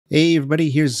Hey everybody,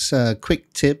 here's a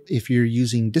quick tip if you're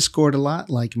using Discord a lot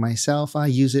like myself. I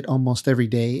use it almost every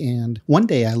day, and one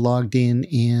day I logged in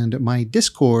and my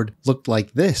Discord looked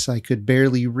like this. I could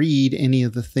barely read any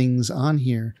of the things on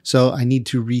here, so I need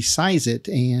to resize it.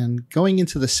 And going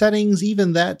into the settings,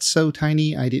 even that's so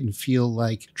tiny, I didn't feel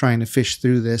like trying to fish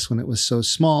through this when it was so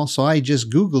small, so I just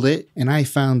Googled it, and I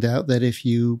found out that if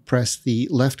you press the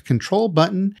left control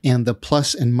button and the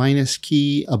plus and minus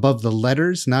key above the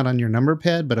letters, not on your number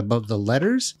pad, but above the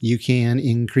letters, you can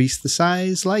increase the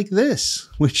size like this,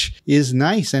 which is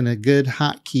nice and a good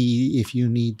hotkey if you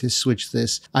need to switch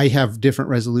this. I have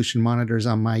different resolution monitors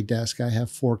on my desk. I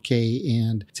have 4K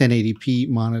and 1080p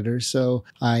monitors, so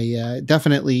I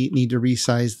definitely need to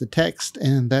resize the text,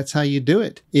 and that's how you do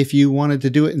it. If you wanted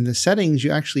to do it in the settings,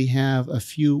 you actually have a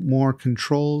few more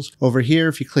controls. Over here,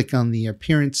 if you click on the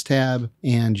Appearance tab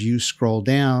and you scroll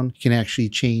down, you can actually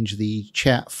change the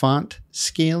chat font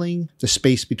scaling, the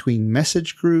space between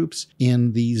message groups,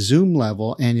 and the zoom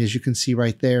level. And as you can see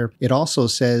right there, it also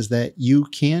says that you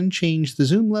can change the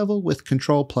zoom level with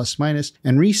Control plus minus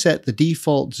and reset the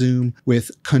default zoom with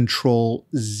Control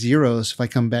 0. So if I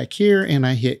come back here and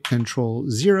I hit Control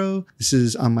 0, this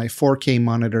is on my 4K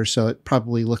monitor, so it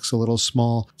probably looks a little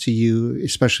small to you,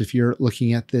 especially if you're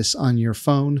looking at this on your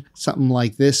phone. Something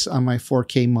like this on my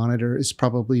 4K monitor is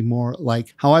probably more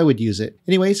like how I would use it.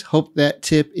 Anyways, hope that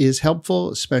tip is helpful,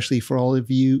 especially for all of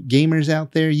you gamers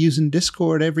out there using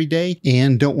Discord every day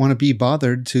and don't want to be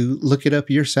bothered to look it up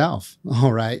yourself.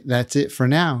 All right, that's it for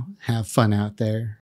now. Have fun out there.